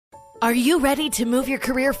Are you ready to move your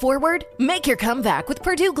career forward? Make your comeback with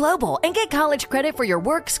Purdue Global and get college credit for your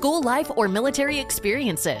work, school, life, or military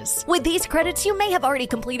experiences. With these credits, you may have already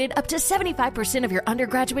completed up to 75% of your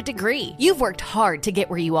undergraduate degree. You've worked hard to get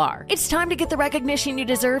where you are. It's time to get the recognition you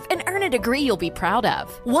deserve and earn a degree you'll be proud of,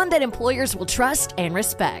 one that employers will trust and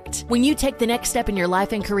respect. When you take the next step in your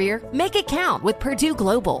life and career, make it count with Purdue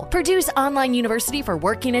Global, Purdue's online university for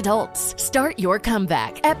working adults. Start your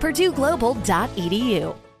comeback at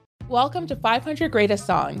purdueglobal.edu. Welcome to 500 Greatest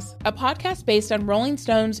Songs, a podcast based on Rolling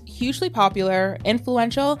Stone's hugely popular,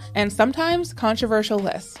 influential, and sometimes controversial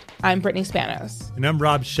list. I'm Brittany Spanos. And I'm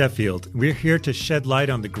Rob Sheffield. We're here to shed light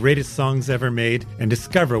on the greatest songs ever made and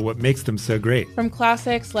discover what makes them so great. From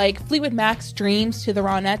classics like Fleetwood Mac's Dreams to the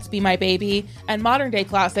Ronettes' Be My Baby, and modern-day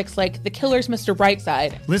classics like The Killer's Mr.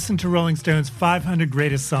 Brightside. Listen to Rolling Stone's 500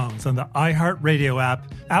 Greatest Songs on the iHeartRadio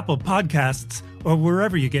app, Apple Podcasts, or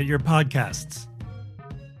wherever you get your podcasts.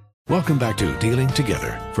 Welcome back to Dealing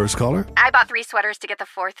Together. First caller? I bought 3 sweaters to get the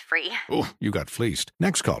 4th free. Oh, you got fleeced.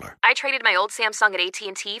 Next caller? I traded my old Samsung at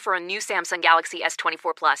AT&T for a new Samsung Galaxy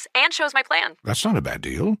S24 Plus and chose my plan. That's not a bad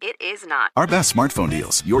deal. It is not. Our best smartphone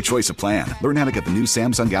deals. Your choice of plan. Learn how to get the new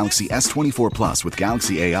Samsung Galaxy S24 Plus with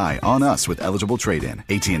Galaxy AI on us with eligible trade-in.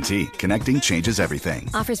 AT&T. Connecting changes everything.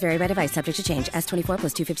 Offers vary by device. Subject to change. S24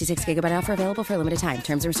 plus 256 gigabyte offer available for a limited time.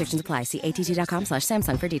 Terms and restrictions apply. See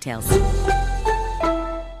att.com/Samsung for details.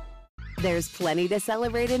 There's plenty to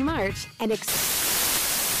celebrate in March and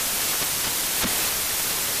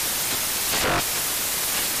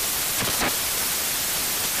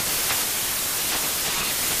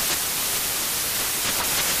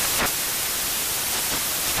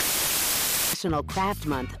National Craft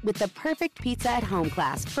Month with the perfect pizza at home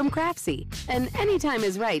class from Craftsy. And anytime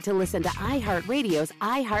is right to listen to iHeartRadio's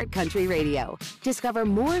iHeart Country Radio. Discover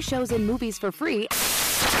more shows and movies for free.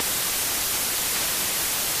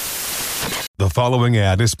 The following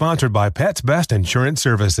ad is sponsored by Pets Best Insurance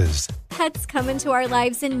Services. Pets come into our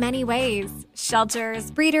lives in many ways.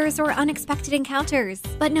 Shelters, breeders, or unexpected encounters.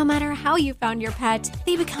 But no matter how you found your pet,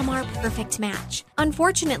 they become our perfect match.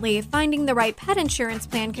 Unfortunately, finding the right pet insurance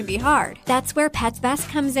plan can be hard. That's where Pets Best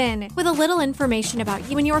comes in. With a little information about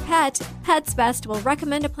you and your pet, Pets Best will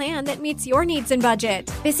recommend a plan that meets your needs and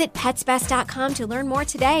budget. Visit PetsBest.com to learn more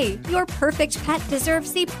today. Your perfect pet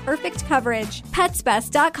deserves the perfect coverage.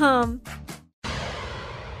 PetsBest.com.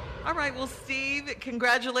 All right, well, Steve,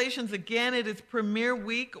 congratulations again. It is premiere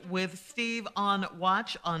week with Steve on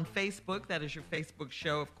Watch on Facebook. That is your Facebook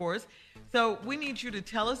show, of course. So we need you to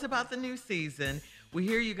tell us about the new season. We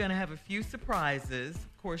hear you're going to have a few surprises.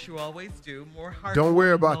 Of course, you always do. More heart. Don't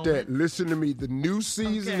worry about that. Listen to me. The new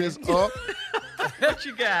season is up. What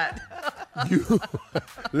you got?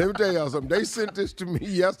 Let me tell y'all something. They sent this to me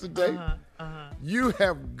yesterday. You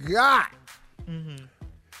have got,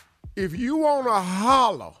 if you want to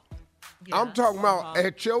holler, I'm talking about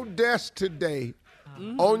at your desk today,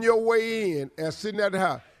 on your way in, and sitting at the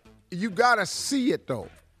house. You got to see it, though.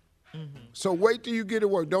 So wait till you get to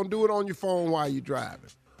work. Don't do it on your phone while you're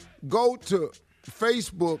driving. Go to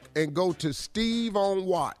Facebook and go to Steve on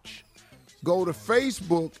Watch. Go to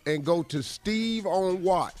Facebook and go to Steve on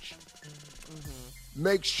Watch.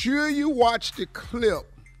 Make sure you watch the clip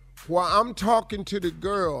where I'm talking to the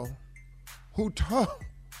girl who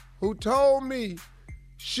told me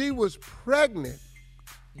she was pregnant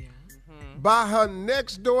by her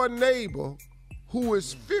next door neighbor who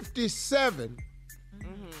is 57,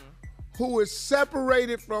 who is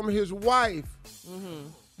separated from his wife,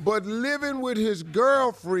 but living with his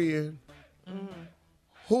girlfriend,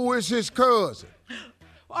 who is his cousin.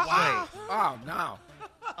 Wow. Oh, no.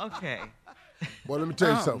 Okay. Well, let me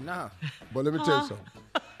tell you something. No. But let me tell you something.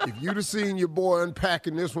 If you'd have seen your boy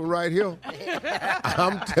unpacking this one right here,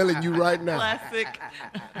 I'm telling you right now. Classic.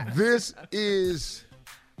 This is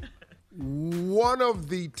one of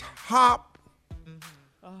the top.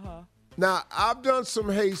 Now, I've done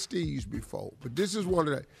some Hey Steves before, but this is one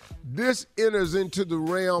of the. This enters into the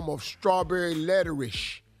realm of strawberry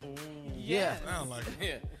letterish. Yeah. Sound like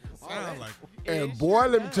it. Sound like it. And boy,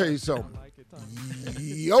 let me tell you something.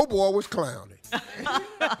 Your boy was clowning.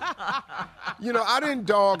 I didn't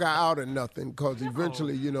dog her out or nothing because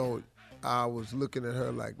eventually, I was looking at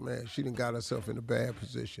her like, man, she done got herself in a bad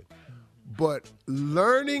position. But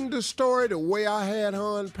learning the story the way I had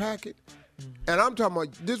her unpack it, and I'm talking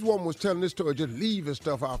about this woman was telling this story, just leaving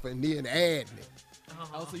stuff off and then adding it.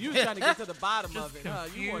 Oh, so you was trying to get to the bottom of it, huh?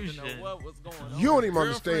 You wanted to know what was going on. You don't even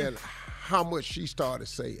understand how much she started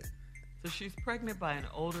saying. So she's pregnant by an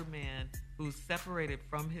older man who's separated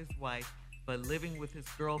from his wife, but living with his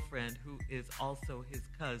girlfriend, who is also his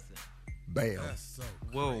cousin. Bam. That's so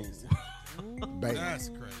Whoa. crazy. Bam. That's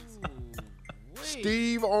crazy.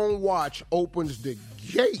 Steve on Watch opens the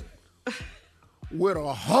gate with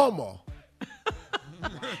a Hummer.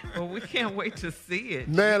 Well, we can't wait to see it.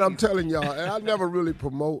 Man, I'm telling y'all, and I never really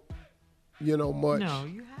promote, much. No,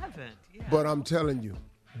 you haven't. Yeah. But I'm telling you,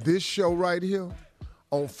 this show right here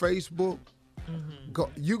on Facebook,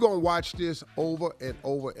 you're going to watch this over and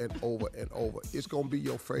over and over and over. It's going to be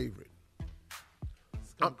your favorite.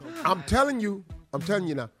 I'm telling you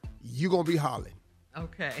now, you're going to be hollering.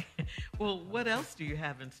 Okay. Well, what else do you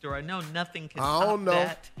have in store? I know nothing can I don't top know.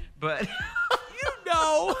 that, but...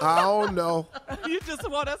 I don't know. You just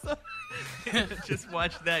want us to... Just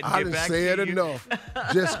watch that and I get done back said to you. enough.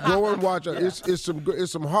 Just go and watch it.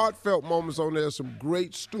 It's some heartfelt moments on there, some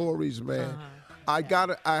great stories, man. I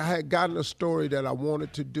had gotten a story that I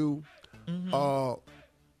wanted to do.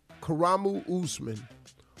 Karamu Usman,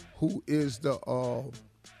 who is the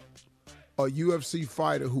a UFC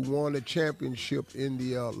fighter who won a championship in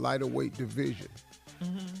the lighter weight division.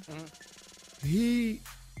 He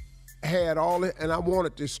had all it, and I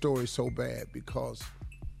wanted this story so bad because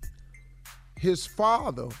his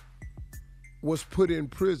father was put in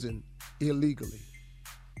prison illegally.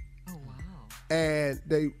 Oh, wow. And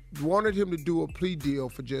they wanted him to do a plea deal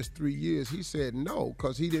for just 3 years. He said no,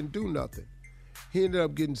 because he didn't do nothing. He ended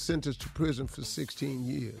up getting sentenced to prison for 16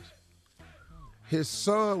 years. His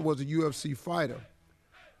son was a UFC fighter.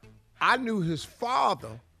 I knew his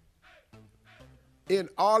father in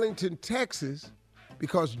Arlington, Texas,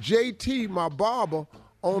 because JT, my barber,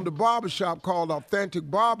 owned a barbershop called Authentic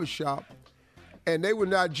Barbershop, and they were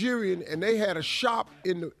Nigerian, and they had a shop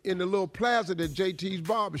in the little plaza that JT's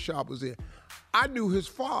barbershop was in. I knew his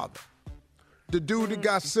father, the dude that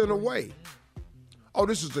got sent away. Oh,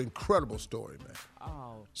 this is an incredible story, man.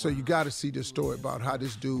 So you got to see this story about how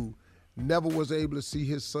this dude never was able to see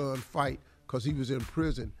his son fight because he was in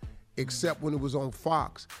prison, except when it was on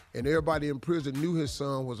Fox. And everybody in prison knew his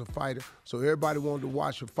son was a fighter, so everybody wanted to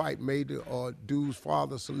watch a fight, made the dude's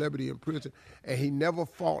father a celebrity in prison, and he never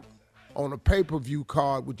fought on a pay-per-view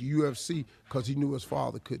card with the UFC because he knew his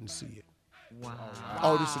father couldn't see it. Wow.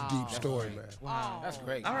 Oh, this is a deep story, man. Wow. That's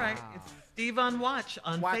great. All right. It's Steve on Watch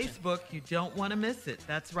on Facebook. You don't want to miss it.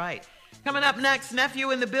 That's right. Coming up next,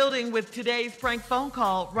 Nephew in the building with today's prank phone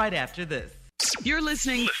call right after this. You're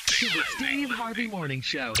listening to the Steve Harvey Morning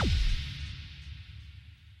Show.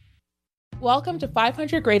 Welcome to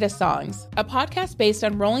 500 Greatest Songs, a podcast based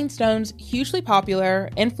on Rolling Stone's hugely popular,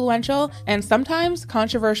 influential, and sometimes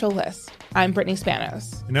controversial list. I'm Brittany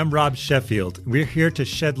Spanos. And I'm Rob Sheffield. We're here to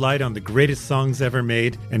shed light on the greatest songs ever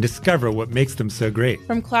made and discover what makes them so great.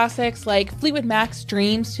 From classics like Fleetwood Mac's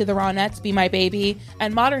Dreams to the Ronettes' Be My Baby,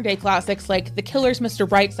 and modern-day classics like The Killer's Mr.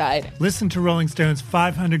 Brightside. Listen to Rolling Stone's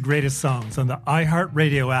 500 Greatest Songs on the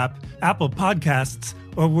iHeartRadio app, Apple Podcasts,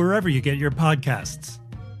 or wherever you get your podcasts.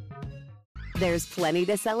 There's plenty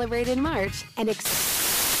to celebrate in March and National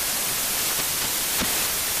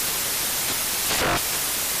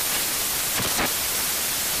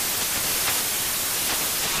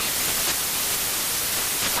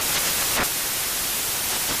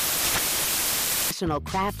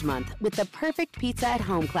Craft Month with the perfect pizza at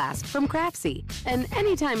home class from Craftsy. And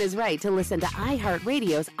anytime is right to listen to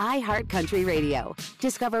iHeartRadio's iHeart Country Radio.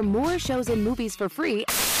 Discover more shows and movies for free.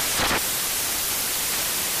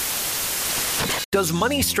 Does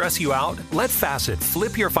money stress you out? Let Facet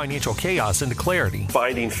flip your financial chaos into clarity.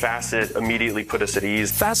 Finding Facet immediately put us at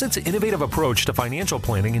ease. Facet's innovative approach to financial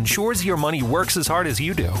planning ensures your money works as hard as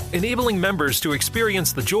you do, enabling members to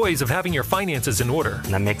experience the joys of having your finances in order.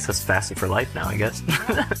 And that makes us Facet for life now, I guess.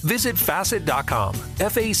 Visit Facet.com,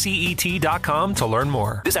 FACET.com to learn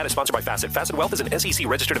more. This ad is sponsored by Facet. Facet Wealth is an SEC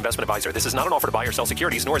registered investment advisor. This is not an offer to buy or sell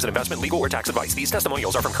securities, nor is it investment, legal, or tax advice. These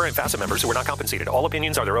testimonials are from current Facet members who are not compensated. All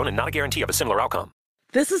opinions are their own and not a guarantee of a similar outcome.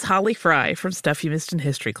 This is Holly Fry from Stuff You Missed in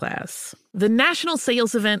History class. The national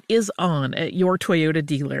sales event is on at your Toyota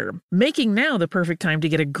dealer, making now the perfect time to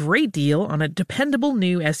get a great deal on a dependable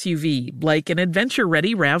new SUV, like an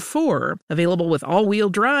adventure-ready RAV4. Available with all-wheel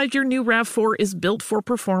drive, your new RAV4 is built for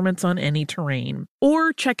performance on any terrain.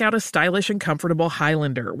 Or check out a stylish and comfortable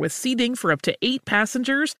Highlander with seating for up to 8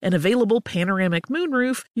 passengers and available panoramic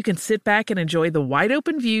moonroof. You can sit back and enjoy the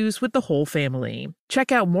wide-open views with the whole family.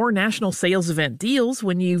 Check out more national sales event deals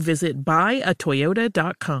when you visit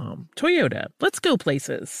buyatoyota.com. Toyota, let's go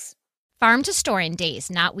places. Farm to store in days,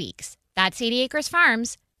 not weeks. That's 80 Acres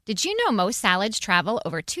Farms. Did you know most salads travel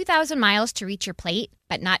over 2,000 miles to reach your plate?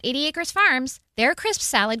 But not 80 Acres Farms. Their crisp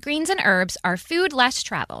salad greens and herbs are food less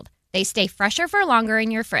traveled. They stay fresher for longer in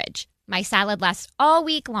your fridge. My salad lasts all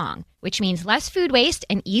week long, which means less food waste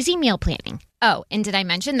and easy meal planning. Oh, and did I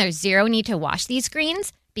mention there's zero need to wash these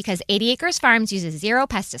greens? Because 80 Acres Farms uses 0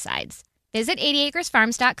 pesticides. Visit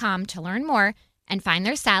 80acresfarms.com to learn more and find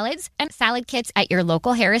their salads and salad kits at your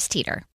local Harris Teeter.